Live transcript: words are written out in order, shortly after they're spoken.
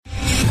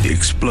The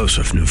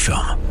explosive new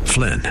film,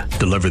 Flynn,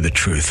 deliver the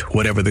truth,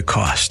 whatever the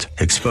cost,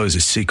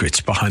 exposes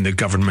secrets behind the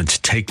government's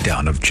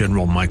takedown of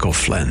General Michael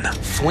Flynn.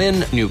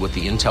 Flynn knew what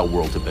the intel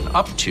world had been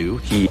up to.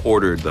 He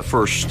ordered the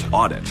first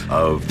audit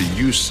of the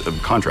use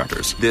of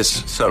contractors.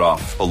 This set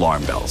off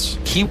alarm bells.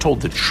 He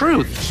told the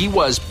truth. He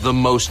was the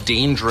most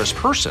dangerous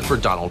person for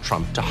Donald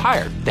Trump to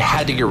hire. They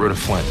had to get rid of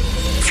Flynn.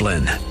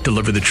 Flynn,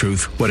 deliver the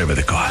truth, whatever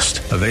the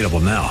cost. Available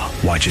now.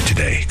 Watch it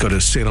today. Go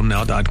to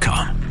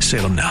salemnow.com.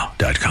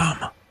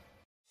 salemnow.com.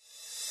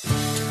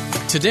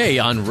 Today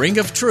on Ring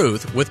of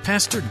Truth with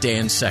Pastor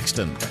Dan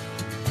Sexton.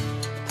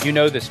 You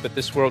know this, but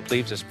this world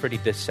leaves us pretty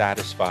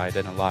dissatisfied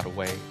in a lot of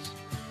ways.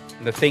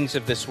 And the things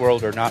of this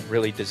world are not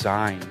really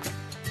designed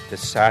to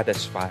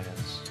satisfy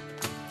us.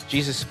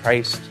 Jesus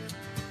Christ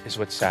is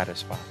what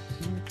satisfies.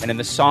 And in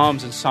the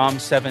Psalms, in Psalm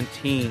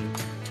 17,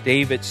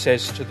 David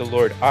says to the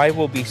Lord, I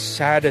will be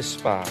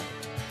satisfied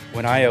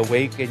when I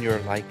awake in your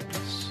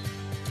likeness,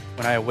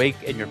 when I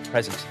awake in your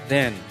presence.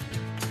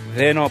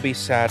 Then I'll be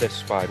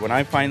satisfied. When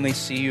I finally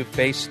see you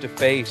face to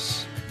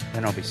face,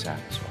 then I'll be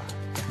satisfied.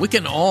 We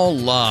can all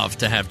love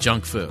to have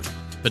junk food,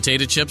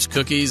 potato chips,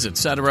 cookies,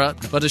 etc.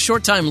 But a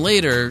short time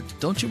later,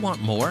 don't you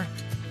want more?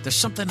 There's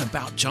something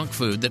about junk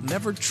food that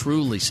never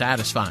truly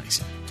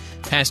satisfies.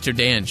 Pastor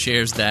Dan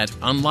shares that,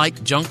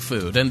 unlike junk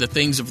food and the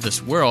things of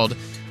this world,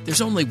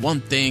 there's only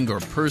one thing or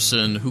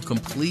person who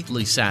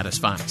completely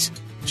satisfies: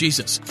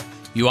 Jesus.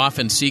 You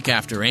often seek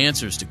after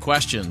answers to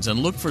questions and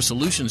look for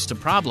solutions to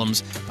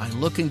problems by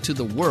looking to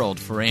the world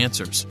for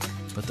answers.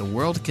 But the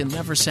world can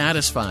never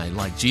satisfy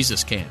like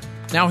Jesus can.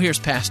 Now here's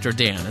Pastor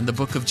Dan in the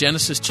book of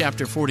Genesis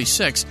chapter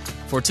 46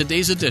 for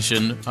today's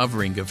edition of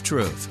Ring of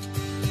Truth.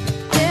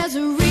 There's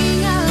a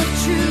ring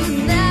of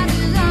truth that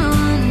is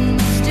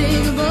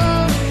unmistakable,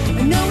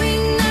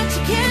 knowing that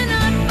you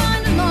cannot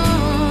find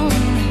alone.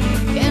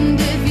 And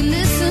if you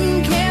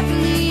listen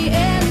carefully,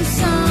 and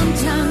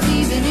sometimes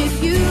even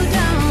if you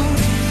don't,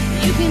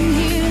 you can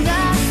hear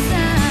that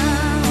sound.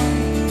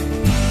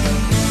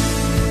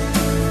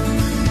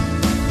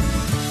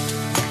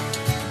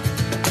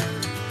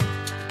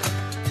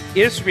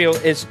 Israel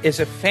is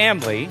a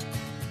family.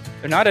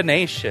 They're not a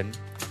nation.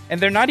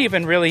 And they're not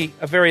even really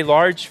a very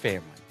large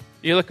family.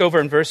 You look over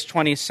in verse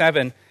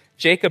 27,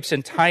 Jacob's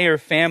entire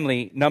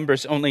family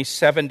numbers only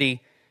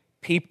 70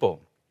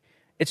 people.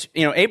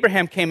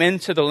 Abraham came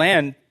into the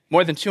land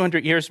more than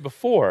 200 years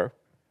before.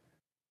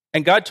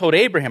 And God told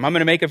Abraham, I'm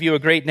going to make of you a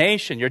great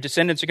nation. Your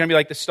descendants are going to be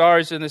like the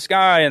stars in the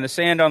sky and the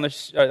sand on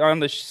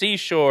the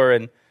seashore.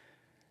 And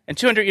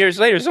 200 years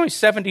later, there's only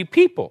 70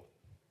 people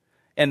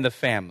in the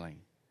family.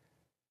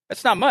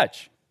 That's not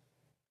much.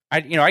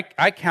 I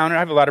count it. I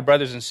have a lot of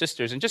brothers and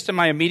sisters. And just in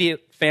my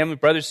immediate family,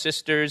 brothers,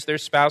 sisters, their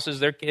spouses,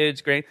 their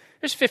kids,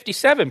 there's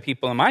 57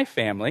 people in my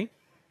family.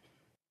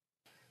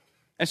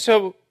 And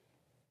so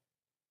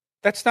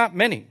that's not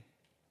many.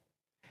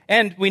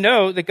 And we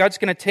know that God's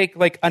going to take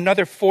like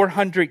another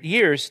 400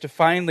 years to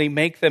finally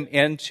make them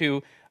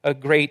into a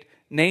great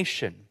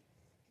nation.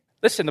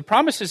 Listen, the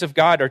promises of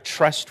God are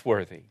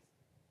trustworthy.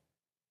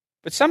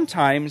 But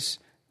sometimes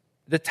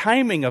the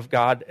timing of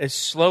God is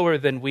slower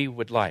than we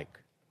would like.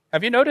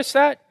 Have you noticed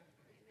that?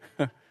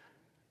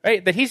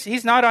 Right? That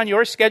he's not on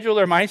your schedule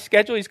or my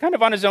schedule. He's kind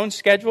of on his own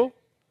schedule.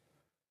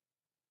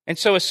 And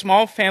so a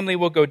small family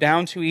will go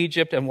down to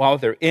Egypt, and while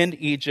they're in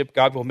Egypt,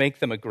 God will make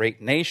them a great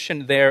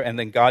nation there, and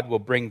then God will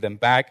bring them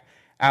back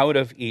out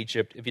of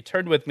Egypt. If you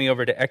turn with me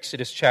over to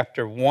Exodus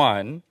chapter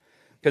 1,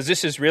 because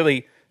this is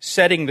really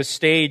setting the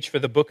stage for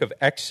the book of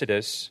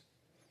Exodus.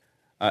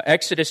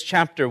 Exodus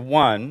chapter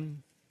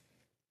 1,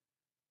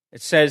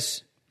 it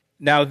says,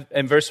 now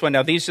in verse 1,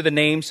 now these are the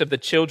names of the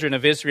children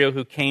of Israel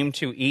who came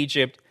to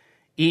Egypt.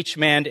 Each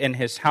man in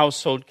his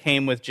household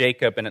came with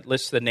Jacob, and it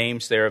lists the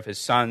names there of his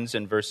sons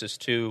in verses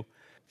 2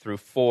 through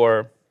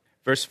 4.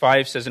 Verse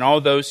 5 says, and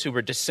all those who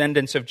were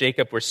descendants of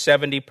Jacob were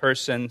 70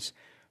 persons,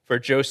 for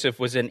Joseph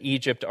was in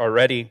Egypt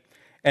already.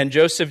 And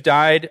Joseph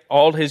died,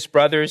 all his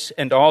brothers,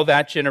 and all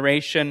that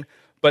generation.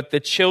 But the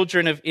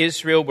children of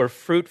Israel were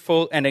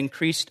fruitful and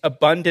increased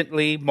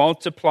abundantly,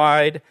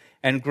 multiplied,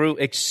 and grew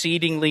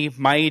exceedingly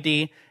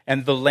mighty,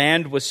 and the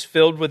land was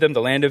filled with them,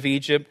 the land of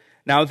Egypt.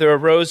 Now there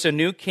arose a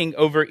new king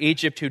over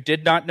Egypt who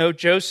did not know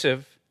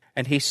Joseph,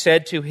 and he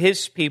said to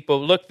his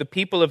people, look, the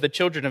people of the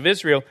children of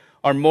Israel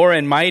are more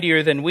and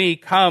mightier than we.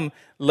 Come,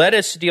 let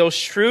us deal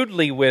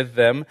shrewdly with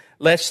them,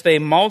 lest they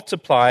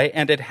multiply,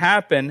 and it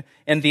happen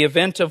in the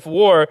event of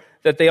war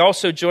that they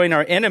also join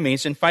our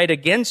enemies and fight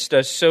against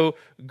us, so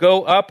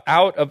go up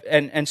out of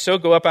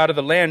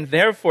the land.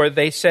 Therefore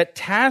they set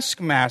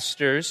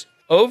taskmasters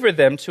over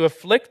them to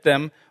afflict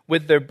them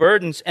with their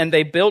burdens, and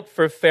they built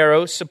for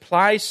Pharaoh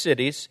supply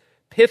cities,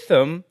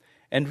 Pithom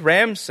and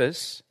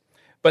Ramses.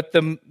 But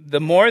the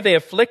more they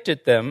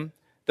afflicted them,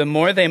 the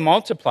more they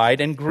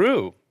multiplied and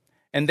grew,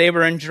 and they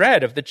were in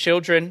dread of the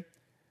children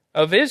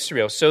of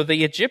Israel. So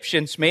the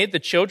Egyptians made the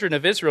children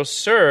of Israel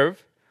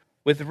serve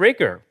with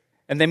rigor,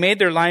 and they made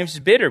their lives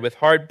bitter with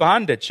hard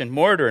bondage and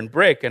mortar and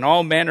brick and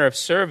all manner of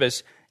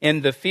service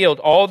in the field.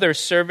 All their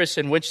service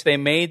in which they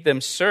made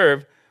them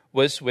serve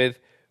was with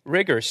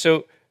rigor.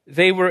 So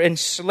they were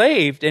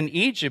enslaved in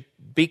Egypt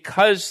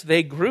because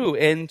they grew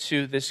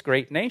into this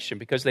great nation,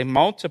 because they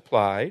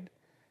multiplied,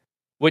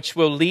 which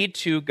will lead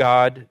to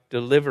God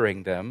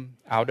delivering them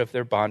out of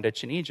their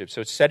bondage in Egypt.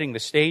 So it's setting the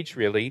stage,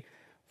 really,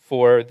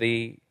 for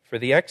the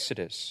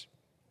Exodus.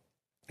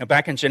 Now,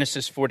 back in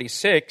Genesis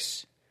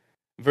 46,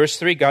 verse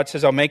 3, God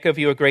says, I'll make of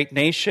you a great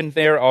nation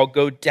there. I'll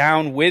go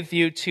down with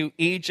you to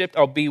Egypt.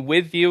 I'll be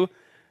with you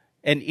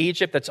in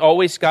Egypt. That's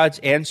always God's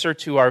answer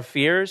to our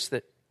fears,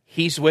 that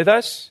He's with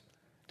us.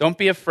 Don't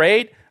be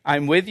afraid.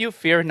 I'm with you.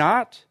 Fear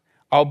not.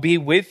 I'll be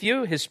with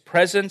you. His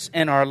presence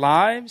in our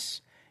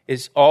lives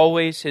is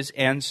always His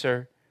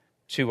answer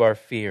to our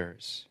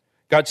fears.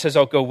 God says,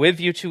 I'll go with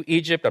you to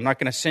Egypt. I'm not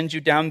going to send you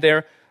down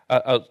there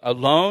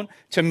alone.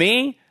 To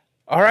me,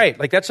 all right,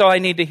 like that's all I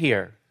need to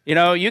hear. You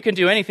know, you can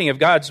do anything if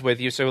God's with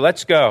you, so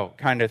let's go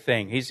kind of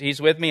thing.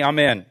 He's with me, I'm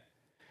in.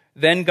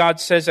 Then God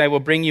says, I will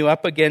bring you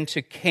up again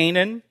to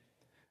Canaan.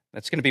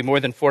 That's going to be more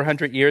than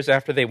 400 years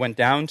after they went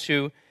down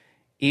to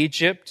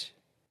Egypt.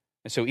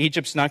 And so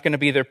Egypt's not going to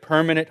be their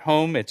permanent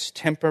home, it's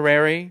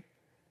temporary.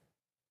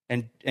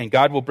 And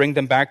God will bring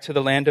them back to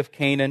the land of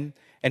Canaan.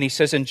 And He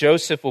says, and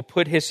Joseph will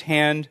put his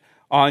hand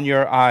on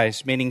your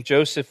eyes, meaning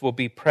Joseph will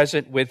be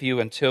present with you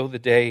until the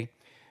day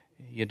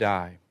you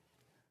die.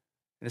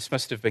 This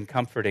must have been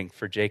comforting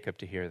for Jacob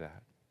to hear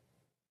that,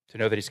 to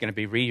know that he's going to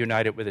be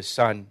reunited with his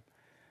son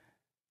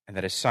and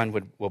that his son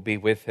will be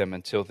with him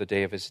until the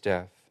day of his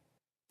death.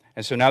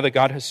 And so now that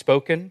God has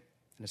spoken and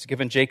has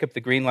given Jacob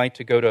the green light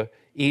to go to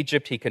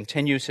Egypt, he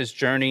continues his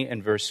journey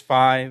in verse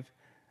 5.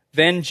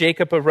 Then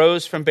Jacob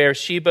arose from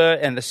Beersheba,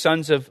 and the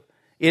sons of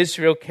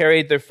Israel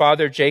carried their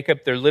father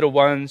Jacob, their little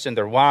ones and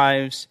their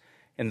wives,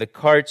 in the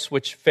carts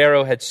which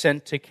Pharaoh had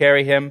sent to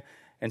carry him.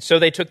 And so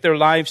they took their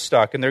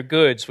livestock and their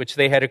goods, which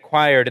they had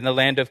acquired in the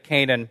land of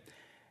Canaan,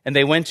 and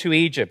they went to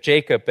Egypt,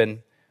 Jacob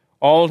and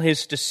all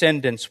his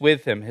descendants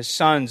with him, his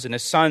sons and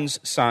his sons'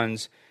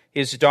 sons,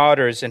 his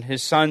daughters and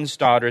his sons'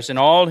 daughters, and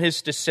all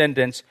his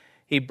descendants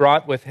he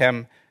brought with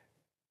him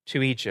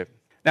to Egypt.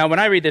 Now, when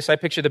I read this, I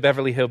picture the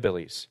Beverly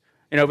Hillbillies.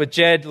 You know, with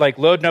Jed, like,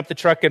 loading up the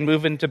truck and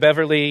moving to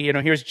Beverly. You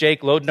know, here's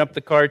Jake loading up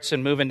the carts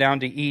and moving down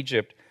to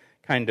Egypt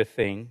kind of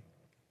thing.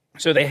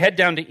 So they head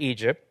down to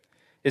Egypt.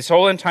 His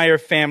whole entire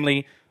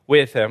family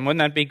with him. Wouldn't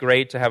that be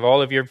great to have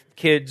all of your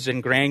kids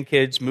and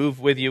grandkids move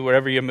with you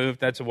wherever you move?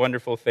 That's a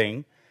wonderful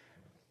thing.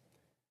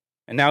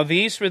 And now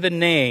these were the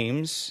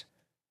names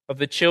of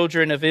the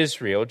children of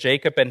Israel,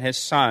 Jacob and his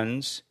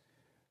sons,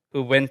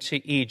 who went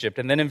to Egypt.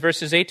 And then in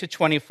verses 8 to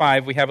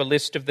 25, we have a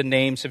list of the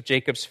names of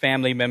Jacob's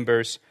family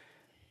members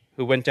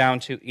who went down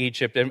to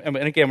Egypt. And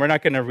again, we're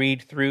not going to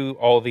read through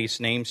all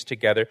these names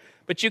together,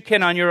 but you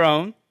can on your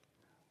own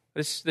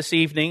this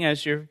evening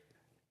as you're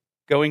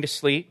going to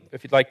sleep,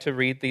 if you'd like to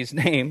read these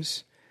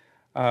names.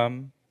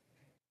 If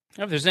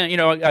there's,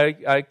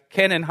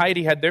 Ken and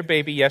Heidi had their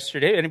baby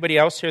yesterday. Anybody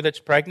else here that's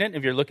pregnant?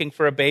 If you're looking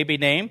for a baby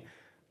name,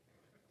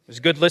 there's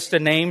a good list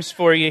of names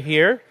for you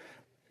here.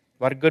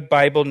 A lot of good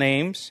Bible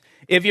names.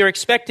 If you're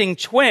expecting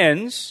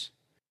twins,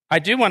 I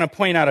do want to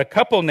point out a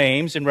couple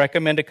names and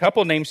recommend a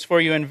couple names for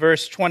you. In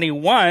verse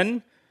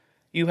 21,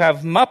 you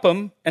have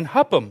Muppum and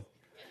Huppum.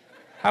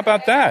 How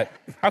about that?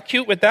 How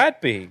cute would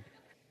that be?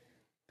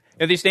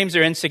 Now, these names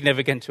are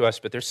insignificant to us,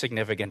 but they're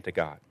significant to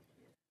God.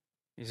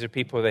 These are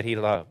people that He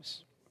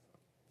loves,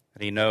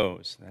 that He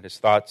knows, that His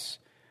thoughts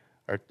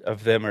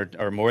of them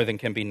are more than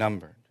can be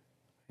numbered.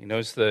 He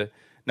knows the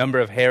number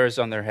of hairs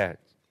on their heads.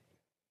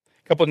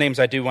 A couple of names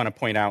I do want to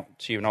point out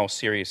to you in all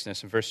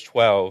seriousness. In verse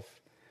 12,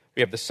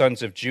 we have the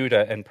sons of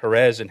Judah, and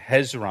Perez and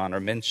Hezron are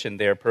mentioned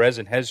there. Perez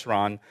and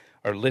Hezron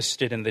are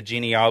listed in the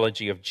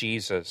genealogy of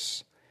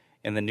Jesus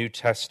in the New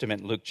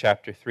Testament, Luke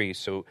chapter 3.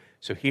 So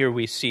here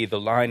we see the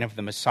line of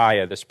the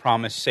Messiah, this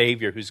promised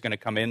Savior who's going to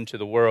come into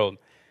the world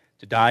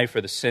to die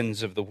for the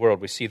sins of the world.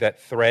 We see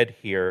that thread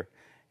here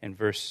in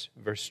verse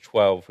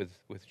 12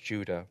 with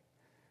Judah.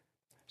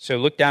 So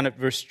look down at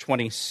verse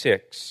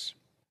 26.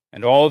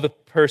 And all the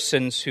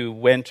persons who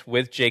went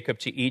with Jacob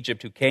to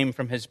Egypt, who came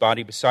from his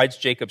body, besides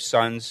Jacob's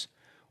sons'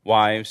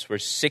 wives, were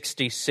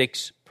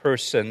 66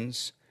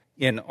 persons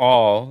in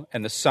all.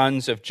 And the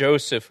sons of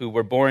Joseph who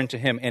were born to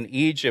him in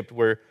Egypt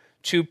were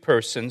 2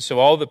 persons. So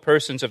all the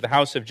persons of the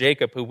house of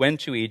Jacob who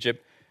went to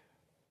Egypt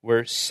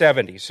were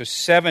 70. So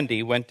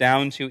 70 went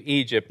down to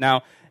Egypt.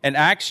 Now, in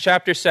Acts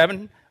chapter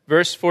 7,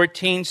 verse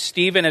 14,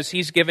 Stephen, as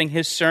he's giving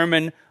his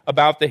sermon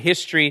about the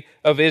history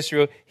of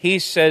Israel, he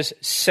says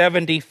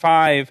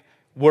 75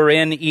 were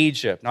in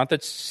Egypt. Not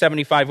that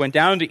 75 went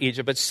down to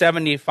Egypt, but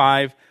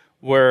 75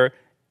 were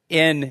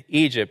in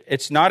Egypt.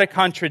 It's not a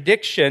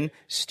contradiction.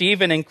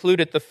 Stephen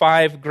included the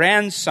 5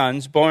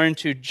 grandsons born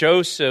to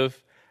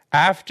Joseph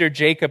after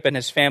Jacob and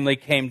his family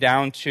came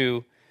down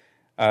to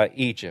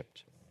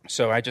Egypt.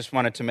 So I just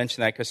wanted to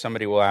mention that because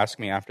somebody will ask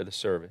me after the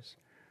service.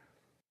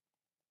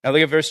 Now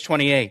look at verse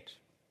 28.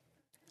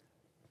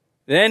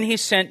 Then he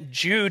sent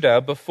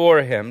Judah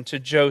before him to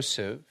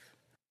Joseph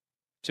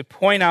to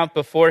point out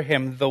before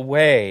him the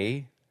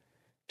way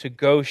to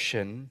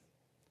Goshen,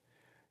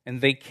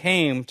 and they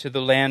came to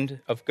the land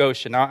of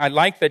Goshen. Now, I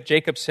like that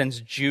Jacob sends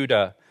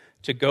Judah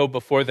to go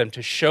before them,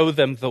 to show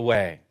them the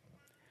way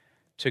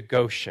to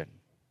Goshen.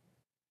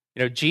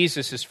 You know,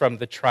 Jesus is from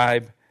the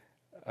tribe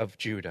of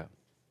Judah.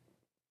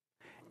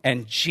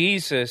 And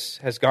Jesus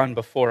has gone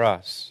before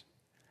us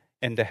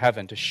into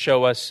heaven to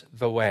show us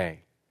the way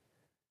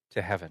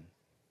to heaven.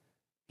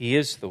 He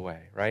is the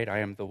way, right? I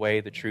am the way,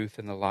 the truth,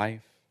 and the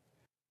life.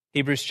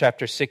 Hebrews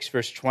chapter 6,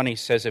 verse 20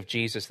 says of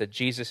Jesus that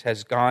Jesus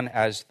has gone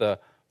as the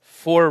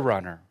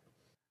forerunner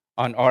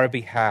on our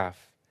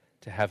behalf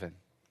to heaven.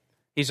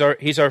 He's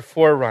our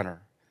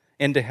forerunner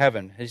into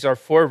heaven. He's our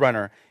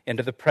forerunner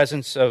into the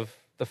presence of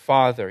the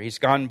Father. He's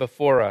gone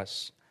before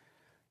us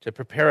to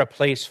prepare a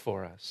place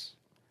for us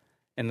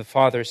in the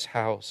Father's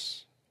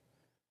house,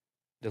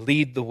 to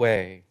lead the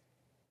way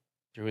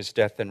through his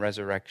death and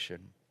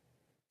resurrection.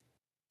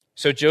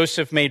 So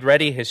Joseph made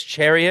ready his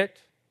chariot,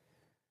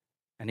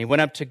 and he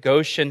went up to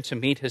Goshen to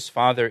meet his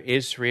father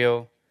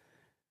Israel,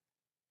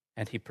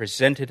 and he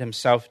presented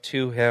himself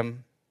to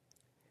him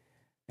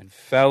and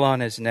fell on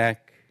his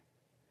neck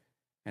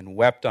and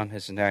wept on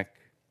his neck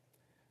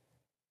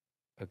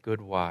a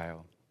good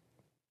while.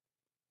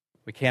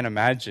 We can't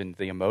imagine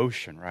the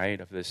emotion, right,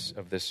 of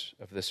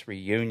this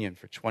reunion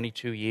for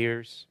 22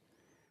 years.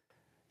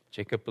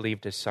 Jacob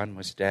believed his son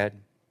was dead.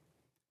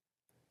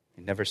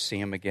 He'd never see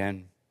him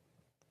again.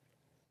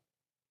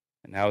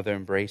 And now they're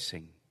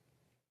embracing.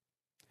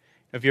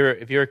 If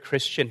you're a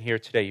Christian here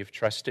today, you've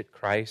trusted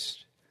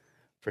Christ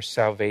for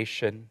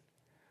salvation,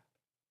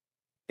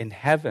 in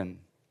heaven,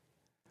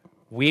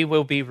 we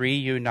will be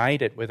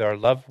reunited with our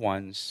loved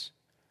ones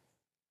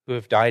who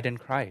have died in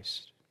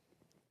Christ.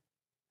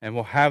 And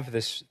we'll have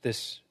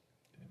this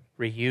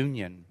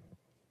reunion.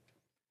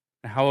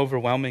 And how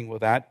overwhelming will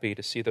that be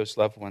to see those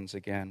loved ones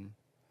again?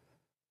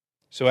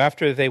 So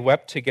after they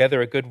wept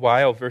together a good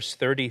while, verse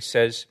 30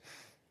 says,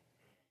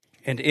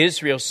 and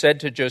Israel said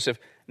to Joseph,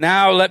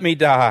 now let me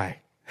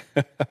die,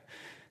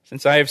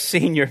 since I have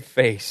seen your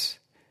face,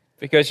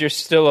 because you're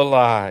still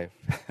alive.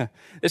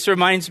 This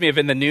reminds me of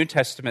in the New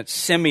Testament,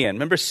 Simeon.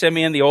 Remember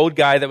Simeon, the old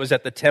guy that was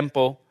at the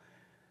temple?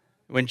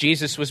 When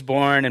Jesus was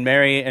born and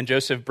Mary and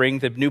Joseph bring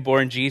the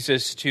newborn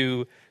Jesus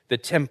to the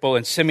temple,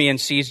 and Simeon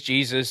sees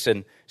Jesus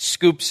and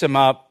scoops him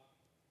up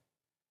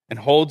and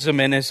holds him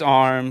in his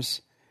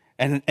arms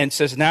and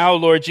says, now,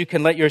 Lord, you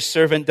can let your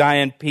servant die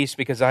in peace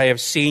because I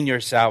have seen your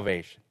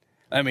salvation.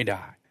 Let me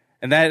die.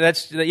 And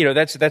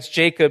that's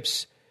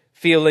Jacob's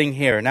feeling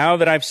here. Now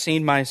that I've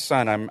seen my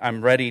son,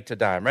 I'm ready to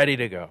die. I'm ready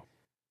to go.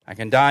 I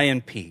can die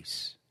in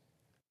peace.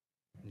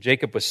 And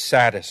Jacob was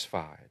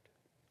satisfied.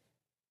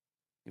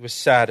 He was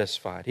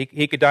satisfied.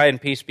 He could die in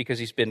peace because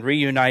he's been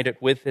reunited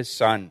with his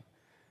son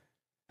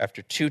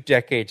after 2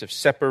 decades of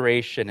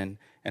separation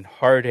and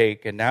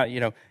heartache. And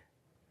now,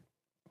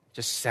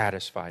 just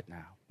satisfied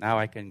now. Now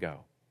I can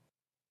go.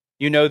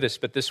 You know this,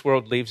 but this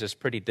world leaves us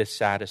pretty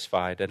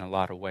dissatisfied in a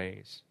lot of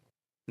ways.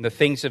 And the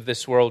things of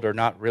this world are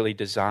not really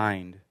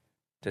designed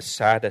to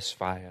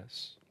satisfy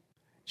us.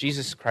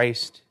 Jesus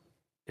Christ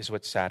is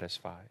what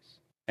satisfies.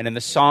 And in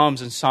the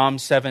Psalms, in Psalm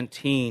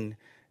 17,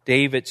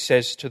 David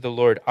says to the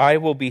Lord, I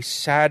will be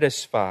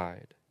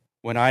satisfied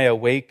when I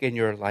awake in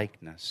your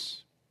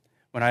likeness,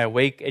 when I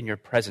awake in your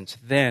presence.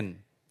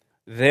 Then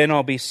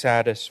I'll be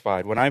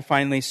satisfied. When I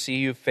finally see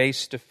you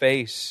face to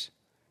face,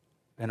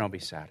 then I'll be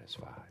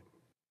satisfied.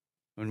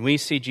 When we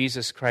see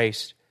Jesus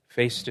Christ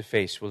face to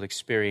face, we'll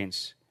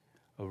experience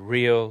a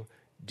real,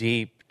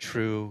 deep,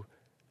 true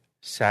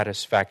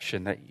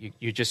satisfaction that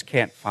you just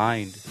can't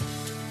find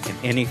in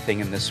anything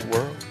in this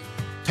world.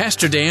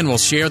 Pastor Dan will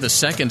share the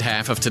second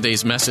half of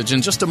today's message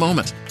in just a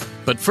moment.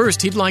 But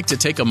first, he'd like to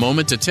take a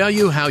moment to tell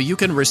you how you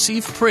can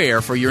receive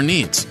prayer for your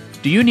needs.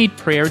 Do you need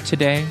prayer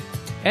today?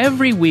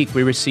 Every week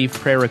we receive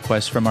prayer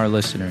requests from our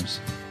listeners.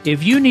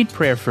 If you need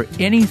prayer for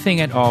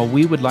anything at all,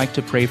 we would like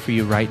to pray for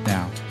you right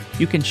now.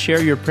 You can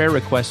share your prayer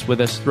requests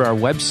with us through our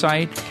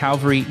website,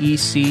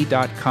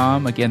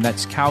 calvaryec.com. Again,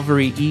 that's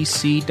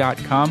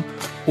calvaryec.com,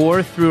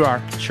 or through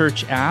our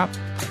church app,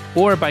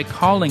 or by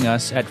calling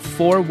us at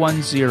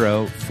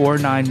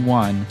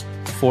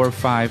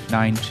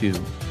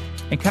 410-491-4592.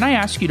 And can I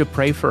ask you to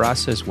pray for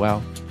us as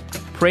well?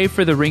 Pray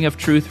for the Ring of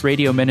Truth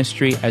radio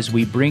ministry as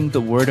we bring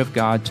the Word of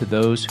God to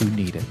those who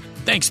need it.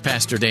 Thanks,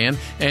 Pastor Dan,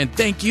 and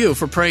thank you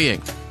for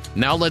praying.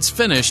 Now let's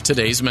finish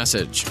today's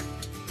message.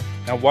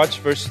 Now watch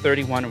verse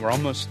 31, and we're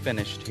almost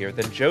finished here.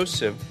 Then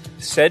Joseph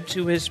said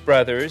to his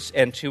brothers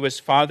and to his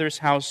father's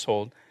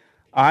household,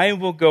 I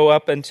will go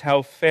up and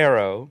tell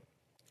Pharaoh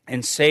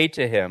and say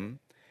to him,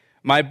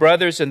 my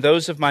brothers and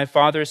those of my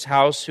father's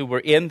house who were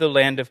in the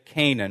land of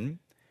Canaan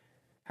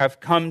have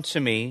come to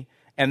me,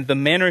 and the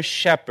men are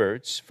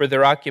shepherds, for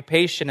their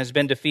occupation has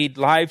been to feed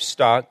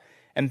livestock,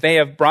 and they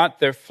have brought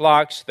their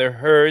flocks, their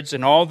herds,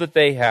 and all that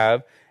they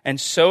have.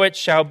 And so it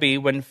shall be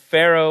when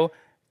Pharaoh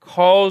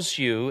calls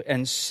you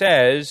and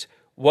says,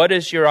 what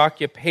is your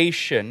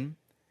occupation?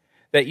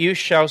 That you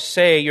shall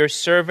say, your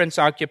servant's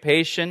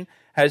occupation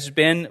has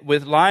been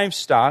with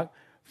livestock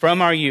from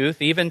our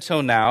youth, even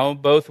till now,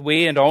 both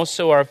we and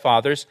also our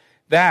fathers,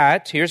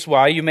 that, here's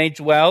why, you may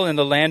dwell in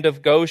the land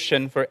of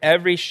Goshen, for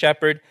every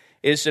shepherd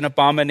is an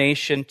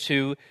abomination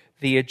to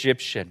the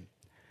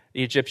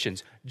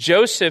Egyptians.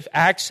 Joseph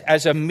acts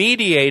as a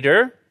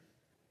mediator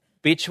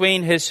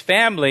between his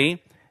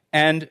family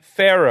and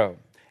Pharaoh.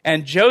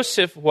 And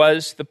Joseph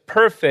was the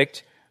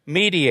perfect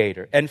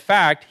mediator. In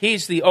fact,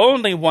 he's the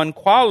only one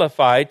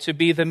qualified to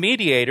be the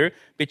mediator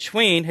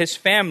between his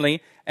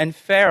family and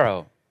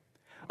Pharaoh.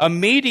 A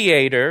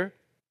mediator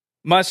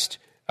must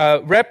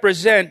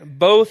represent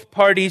both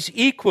parties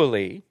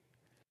equally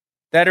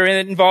that are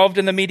involved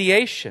in the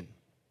mediation.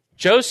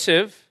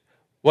 Joseph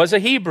was a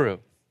Hebrew,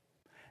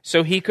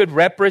 so he could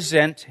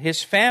represent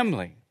his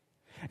family.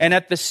 And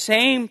at the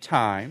same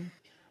time,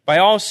 by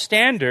all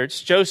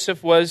standards,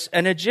 Joseph was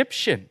an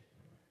Egyptian,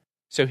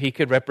 so he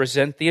could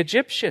represent the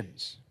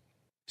Egyptians.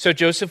 So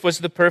Joseph was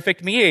the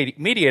perfect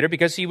mediator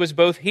because he was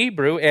both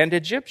Hebrew and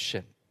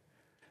Egyptian.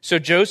 So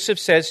Joseph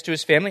says to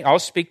his family, I'll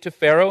speak to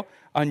Pharaoh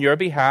on your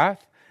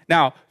behalf.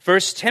 Now, 1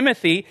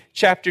 Timothy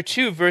chapter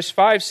 2, verse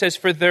 5 says,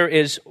 for there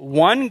is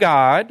one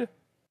God. Do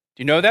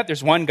you know that?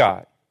 There's one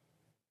God.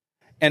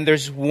 And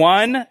there's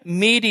one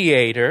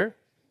mediator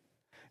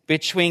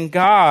between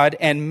God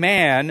and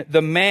man,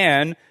 the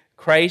man,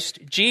 Christ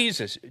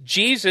Jesus.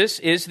 Jesus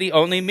is the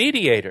only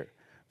mediator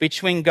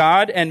between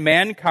God and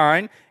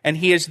mankind, and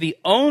he is the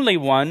only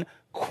one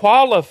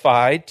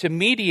qualified to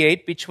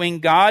mediate between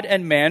God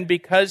and man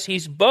because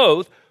he's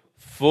both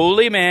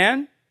fully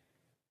man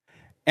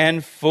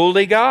and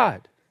fully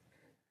God.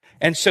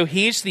 And so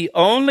he's the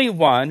only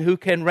one who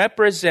can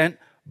represent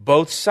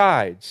both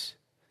sides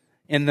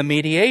in the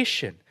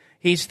mediation.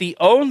 He's the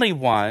only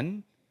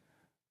one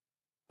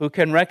who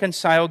can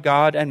reconcile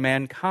God and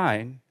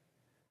mankind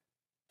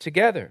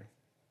together.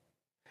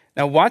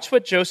 Now watch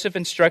what Joseph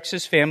instructs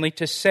his family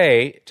to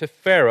say to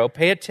Pharaoh.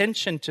 Pay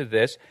attention to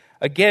this.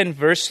 Again,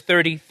 verse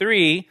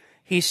 33,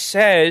 he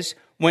says,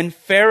 when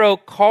Pharaoh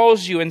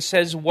calls you and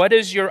says, what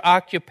is your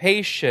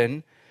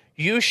occupation?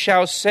 You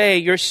shall say,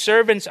 your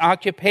servant's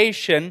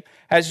occupation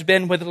has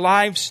been with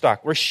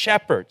livestock. We're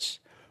shepherds.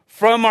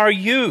 From our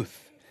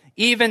youth,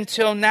 even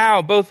till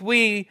now, both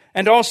we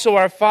and also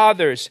our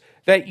fathers,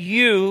 that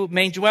you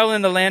may dwell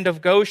in the land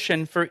of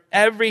Goshen, for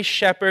every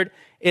shepherd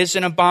is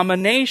an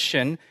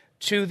abomination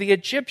to the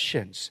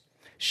Egyptians.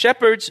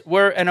 Shepherds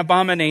were an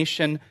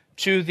abomination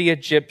to the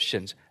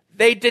Egyptians.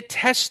 They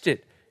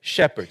detested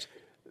shepherds.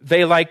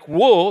 They like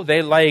wool,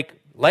 they like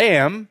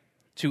lamb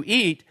to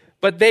eat,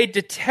 but they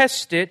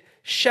detested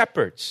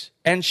shepherds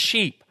and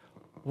sheep.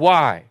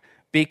 Why?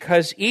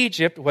 Because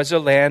Egypt was a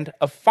land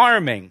of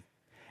farming,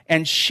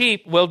 and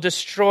sheep will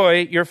destroy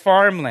your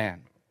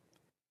farmland.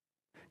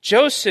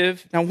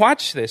 Joseph, now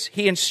watch this,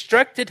 he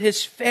instructed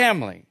his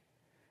family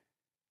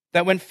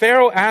that when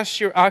Pharaoh asks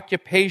your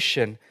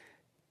occupation,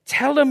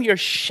 tell him you're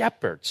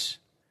shepherds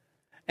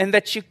and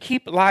that you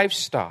keep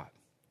livestock.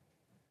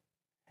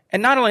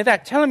 And not only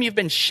that, tell him you've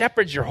been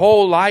shepherds your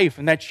whole life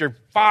and that your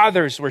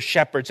fathers were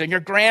shepherds and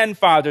your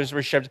grandfathers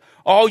were shepherds.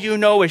 All you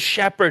know is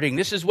shepherding.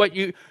 This is what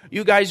you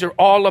guys are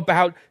all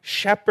about,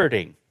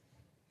 shepherding.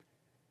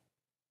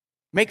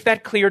 Make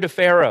that clear to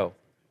Pharaoh.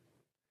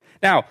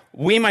 Now,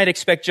 we might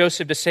expect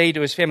Joseph to say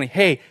to his family,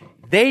 hey,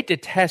 they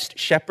detest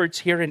shepherds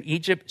here in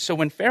Egypt, so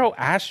when Pharaoh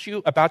asks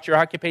you about your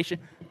occupation,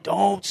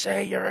 don't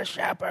say you're a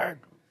shepherd.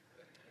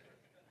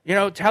 You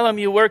know, tell him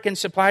you work in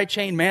supply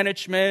chain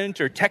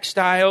management or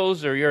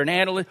textiles or you're an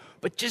analyst,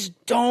 but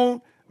just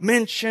don't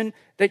mention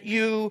that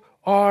you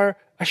are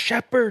a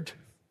shepherd.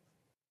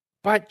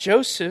 But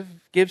Joseph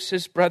gives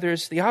his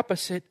brothers the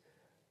opposite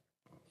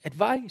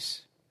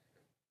advice.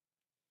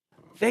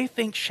 They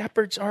think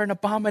shepherds are an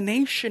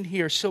abomination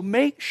here, so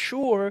make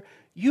sure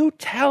you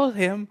tell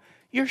him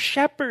you're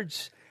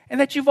shepherds and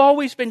that you've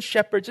always been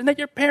shepherds and that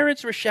your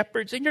parents were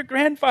shepherds and your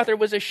grandfather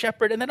was a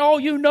shepherd and that all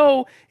you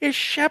know is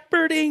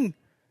shepherding.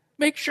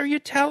 Make sure you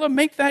tell him,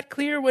 make that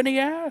clear when he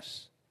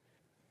asks.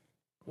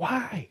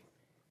 Why?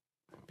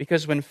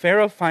 Because when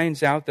Pharaoh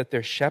finds out that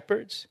they're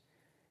shepherds,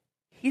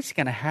 he's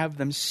going to have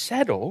them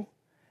settle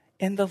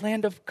in the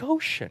land of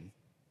Goshen,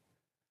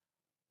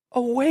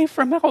 away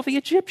from all the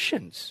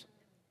Egyptians.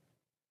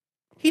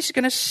 He's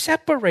going to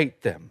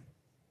separate them.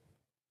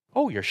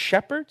 Oh, you're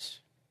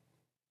shepherds?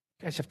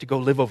 You guys have to go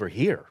live over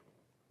here,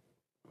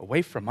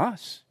 away from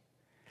us.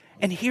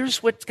 And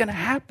here's what's going to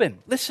happen.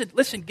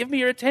 Listen, give me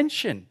your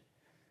attention.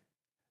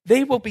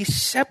 They will be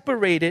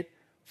separated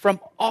from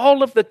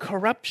all of the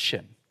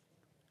corruption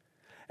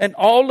and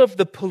all of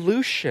the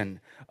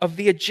pollution of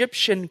the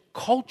Egyptian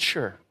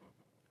culture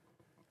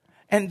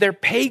and their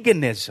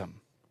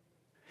paganism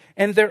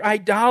and their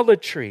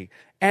idolatry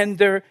and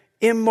their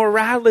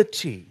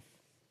immorality.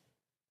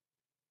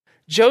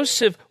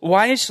 Joseph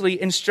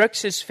wisely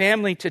instructs his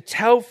family to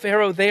tell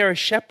Pharaoh they are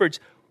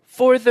shepherds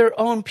for their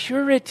own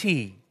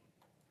purity,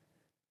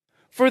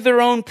 for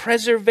their own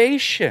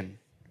preservation.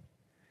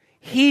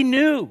 He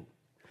knew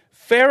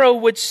Pharaoh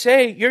would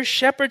say, your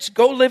shepherds,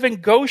 go live in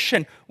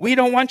Goshen. We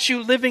don't want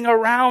you living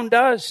around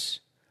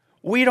us.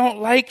 We don't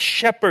like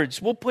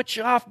shepherds. We'll put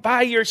you off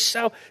by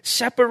yourself,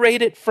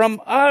 separated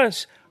from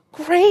us.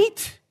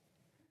 Great.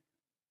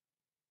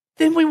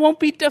 Then we won't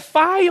be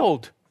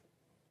defiled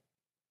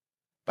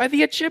by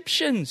the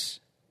Egyptians.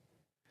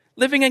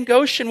 living in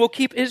Goshen will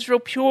keep Israel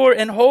pure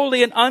and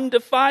holy and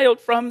undefiled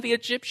from the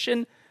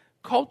Egyptian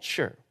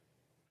culture.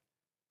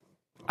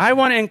 I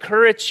want to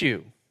encourage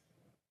you.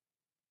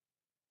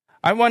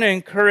 I want to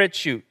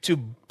encourage you to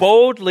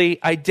boldly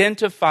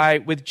identify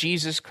with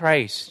Jesus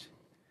Christ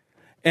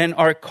in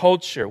our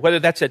culture, whether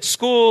that's at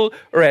school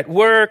or at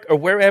work or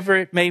wherever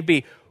it may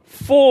be,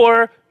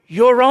 for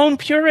your own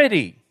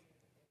purity.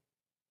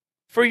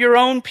 For your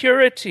own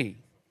purity.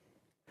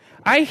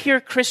 I hear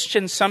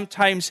Christians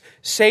sometimes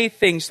say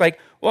things like,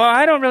 well,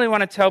 I don't really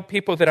want to tell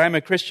people that I'm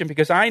a Christian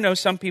because I know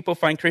some people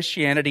find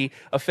Christianity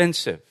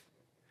offensive.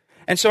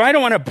 And so I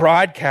don't want to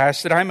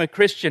broadcast that I'm a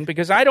Christian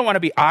because I don't want to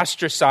be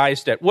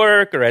ostracized at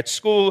work or at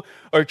school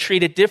or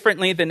treated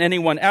differently than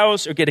anyone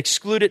else or get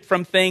excluded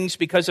from things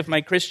because of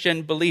my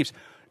Christian beliefs.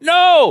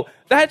 No,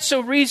 that's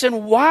a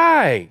reason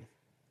why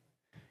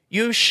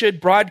you should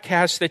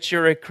broadcast that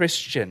you're a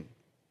Christian.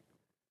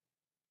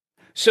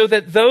 So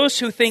that those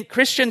who think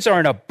Christians are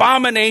an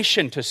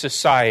abomination to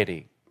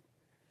society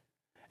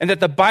and that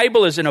the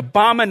Bible is an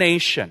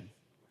abomination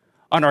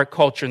on our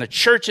culture and the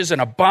church is an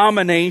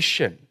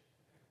abomination,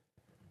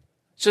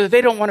 so that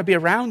they don't want to be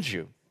around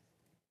you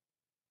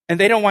and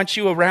they don't want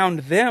you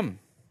around them.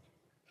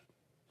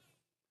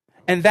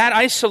 And that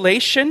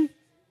isolation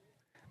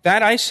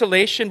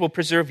will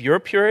preserve your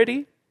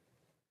purity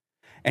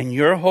and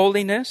your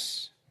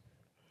holiness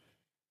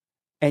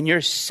and your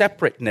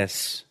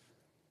separateness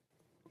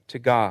to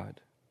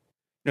God.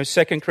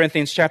 2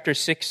 Corinthians chapter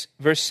 6,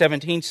 verse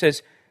 17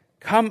 says,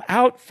 "Come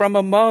out from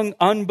among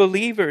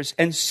unbelievers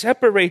and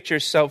separate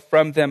yourself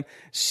from them,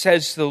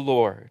 says the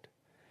Lord."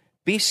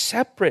 Be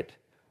separate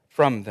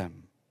from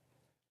them.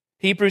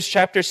 Hebrews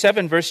chapter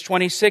 7, verse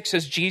 26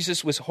 says,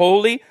 Jesus was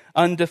holy,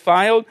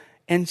 undefiled,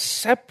 and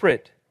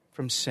separate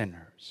from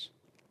sinners.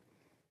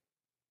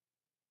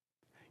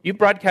 You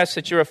broadcast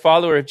that you're a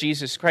follower of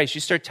Jesus Christ.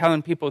 You start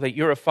telling people that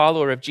you're a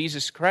follower of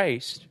Jesus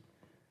Christ,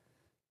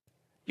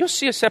 you'll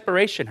see a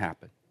separation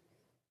happen.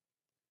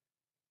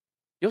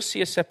 You'll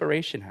see a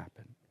separation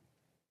happen.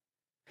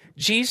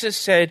 Jesus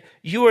said,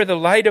 you are the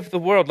light of the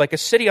world, like a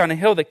city on a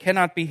hill that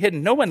cannot be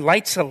hidden. No one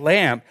lights a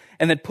lamp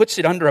and then puts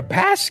it under a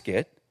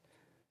basket.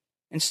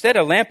 Instead,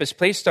 a lamp is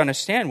placed on a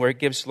stand where it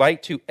gives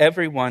light to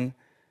everyone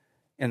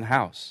in the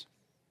house.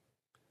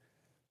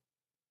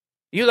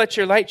 You let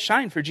your light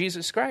shine for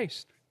Jesus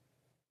Christ.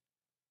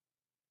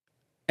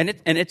 And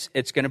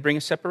it's going to bring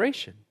a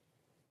separation.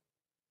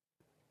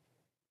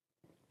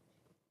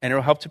 And it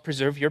will help to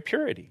preserve your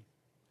purity,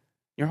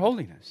 your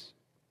holiness.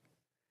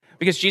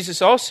 Because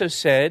Jesus also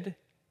said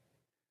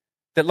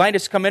that light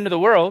has come into the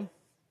world,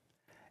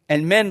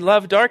 and men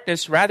love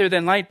darkness rather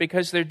than light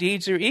because their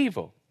deeds are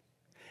evil.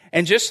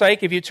 And just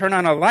like if you turn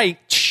on a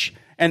light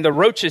and the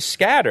roaches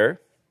scatter,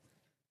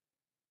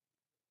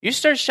 you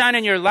start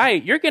shining your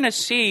light, you're going to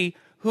see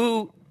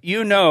who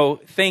you know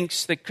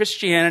thinks that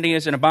Christianity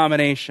is an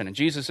abomination and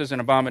Jesus is an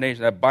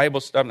abomination. That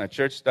Bible stuff and that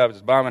church stuff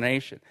is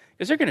abomination.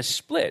 Because they're going to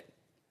split.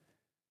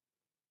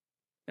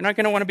 They're not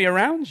going to want to be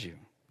around you.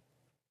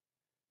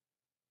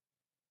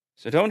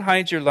 So don't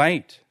hide your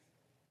light.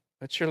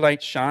 Let your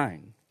light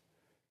shine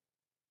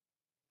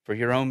for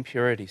your own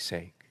purity's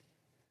sake,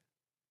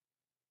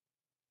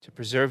 to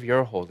preserve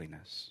your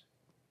holiness.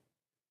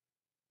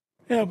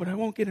 Yeah, but I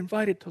won't get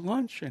invited to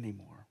lunch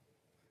anymore.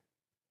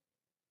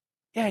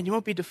 Yeah, and you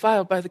won't be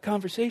defiled by the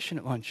conversation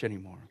at lunch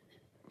anymore.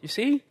 You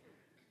see?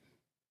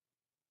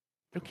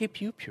 It'll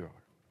keep you pure.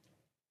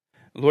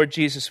 Lord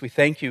Jesus, we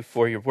thank you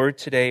for your word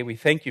today. We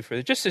thank you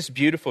for just this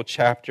beautiful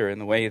chapter in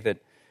the way that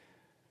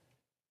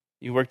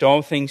you worked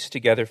all things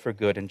together for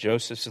good in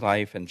Joseph's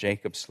life and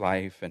Jacob's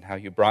life and how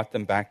you brought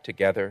them back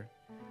together.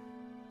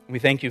 We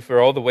thank you for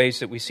all the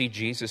ways that we see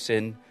Jesus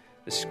in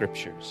the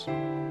Scriptures.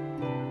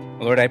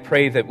 Lord, I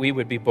pray that we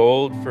would be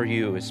bold for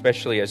you,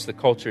 especially as the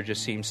culture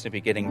just seems to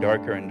be getting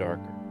darker and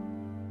darker.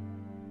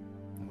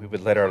 We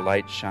would let our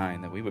light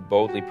shine, that we would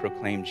boldly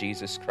proclaim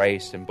Jesus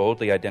Christ and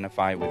boldly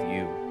identify with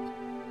you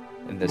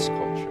in this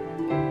culture.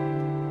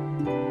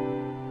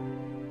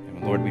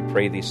 And Lord, we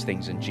pray these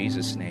things in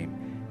Jesus' name.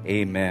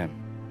 Amen.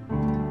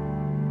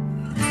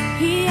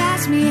 He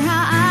asked me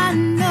how I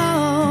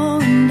know,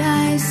 and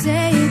I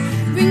say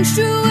it rings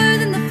truer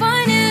than the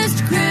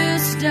finest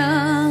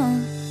crystal.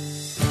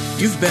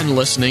 You've been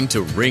listening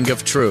to Ring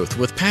of Truth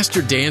with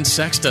Pastor Dan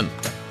Sexton.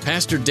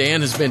 Pastor Dan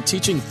has been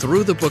teaching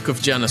through the book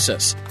of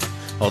Genesis.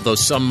 Although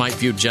some might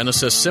view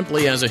Genesis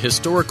simply as a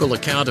historical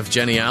account of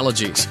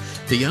genealogies,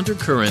 the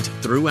undercurrent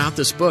throughout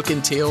this book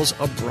entails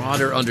a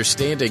broader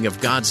understanding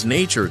of God's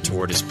nature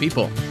toward His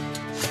people.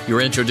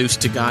 You're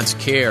introduced to God's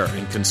care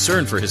and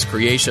concern for His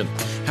creation,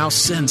 how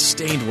sin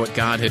stained what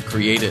God had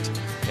created,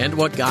 and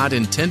what God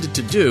intended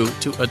to do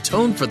to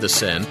atone for the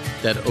sin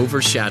that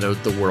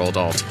overshadowed the world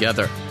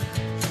altogether.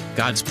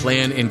 God's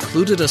plan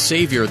included a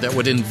Savior that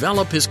would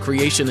envelop His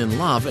creation in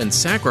love and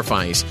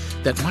sacrifice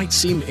that might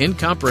seem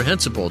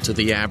incomprehensible to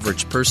the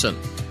average person.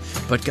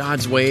 But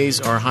God's ways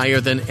are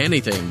higher than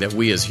anything that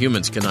we as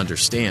humans can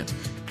understand.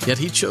 Yet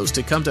He chose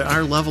to come to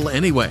our level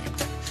anyway.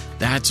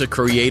 That's a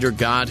creator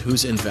God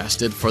who's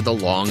invested for the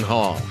long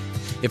haul.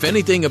 If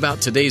anything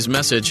about today's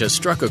message has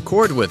struck a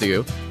chord with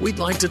you, we'd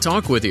like to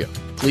talk with you.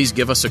 Please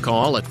give us a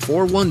call at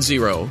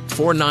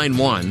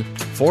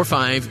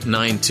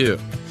 410-491-4592.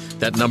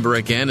 That number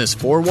again is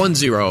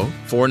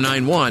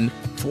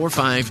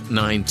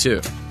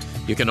 410-491-4592.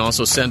 You can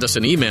also send us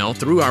an email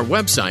through our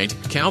website,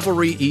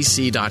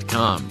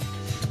 calvaryec.com.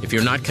 If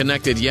you're not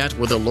connected yet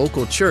with a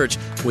local church,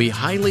 we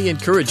highly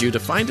encourage you to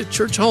find a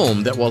church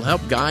home that will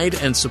help guide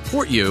and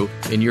support you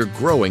in your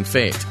growing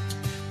faith.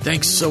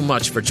 Thanks so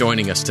much for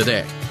joining us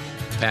today.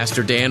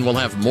 Pastor Dan will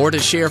have more to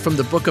share from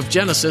the book of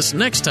Genesis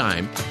next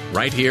time,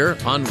 right here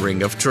on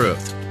Ring of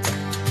Truth.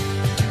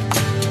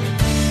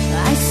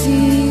 I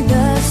see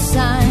the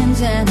signs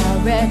and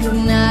I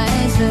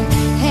recognize the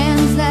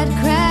hands that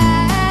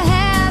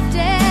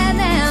crafted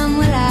them.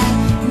 Well,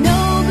 I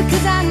know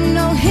because I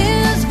know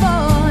His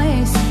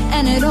voice,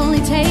 and it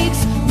only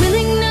takes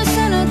willingness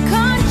and a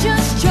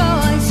conscious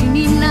choice. You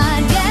need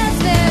not guess,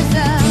 there's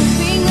a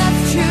ring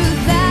of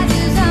truth that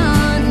is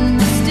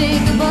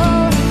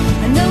unmistakable,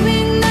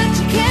 knowing that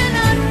you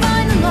cannot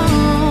find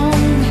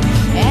alone.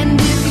 And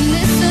if you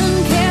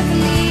listen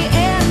carefully,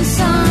 and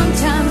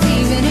sometimes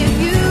even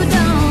if you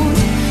don't,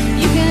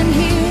 you can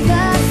hear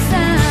the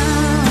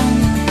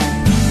sound.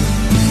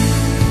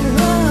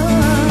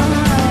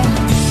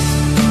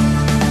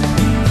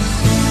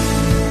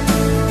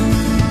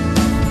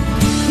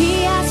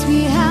 He asked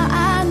me how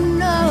I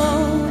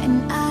know,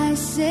 and I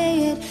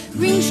say it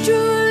rings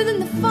truer than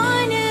the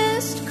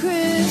finest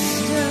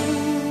crystal.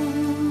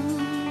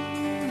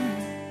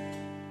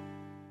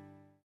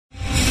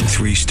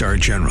 3-star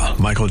General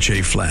Michael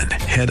J. Flynn,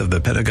 head of the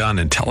Pentagon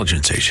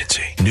Intelligence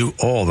Agency, knew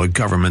all the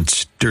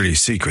government's dirty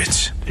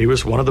secrets. He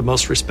was one of the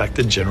most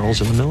respected generals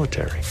in the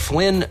military.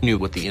 Flynn knew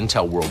what the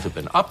intel world had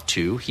been up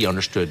to. He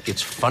understood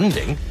its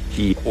funding.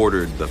 He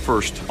ordered the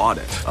first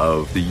audit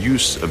of the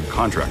use of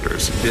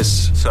contractors.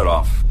 This set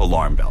off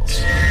alarm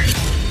bells.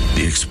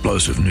 The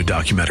explosive new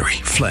documentary,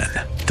 Flynn,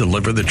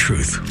 Deliver the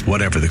Truth,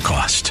 Whatever the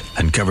Cost,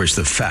 uncovers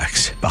the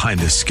facts behind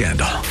this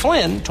scandal.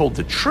 Flynn told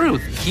the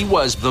truth. He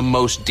was the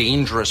most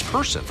dangerous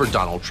person for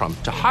Donald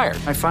Trump to hire.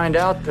 I find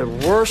out the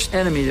worst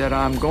enemy that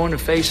I'm going to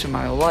face in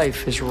my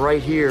life is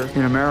right here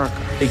in America.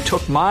 They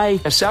took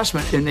my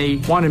assessment and they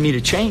wanted me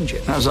to change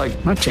it. And I was like,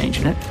 I'm not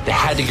changing it. They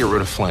had to get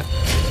rid of Flynn.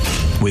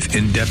 With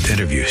in-depth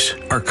interviews,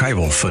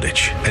 archival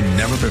footage, and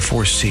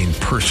never-before-seen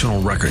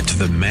personal records of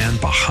the man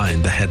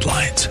behind the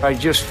headlines. I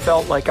just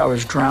felt like I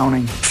was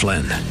drowning.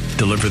 Flynn,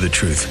 Deliver the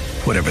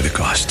Truth, Whatever the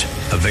Cost.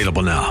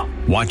 Available now.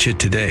 Watch it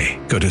today.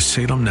 Go to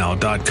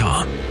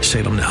salemnow.com.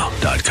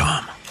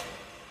 salemnow.com.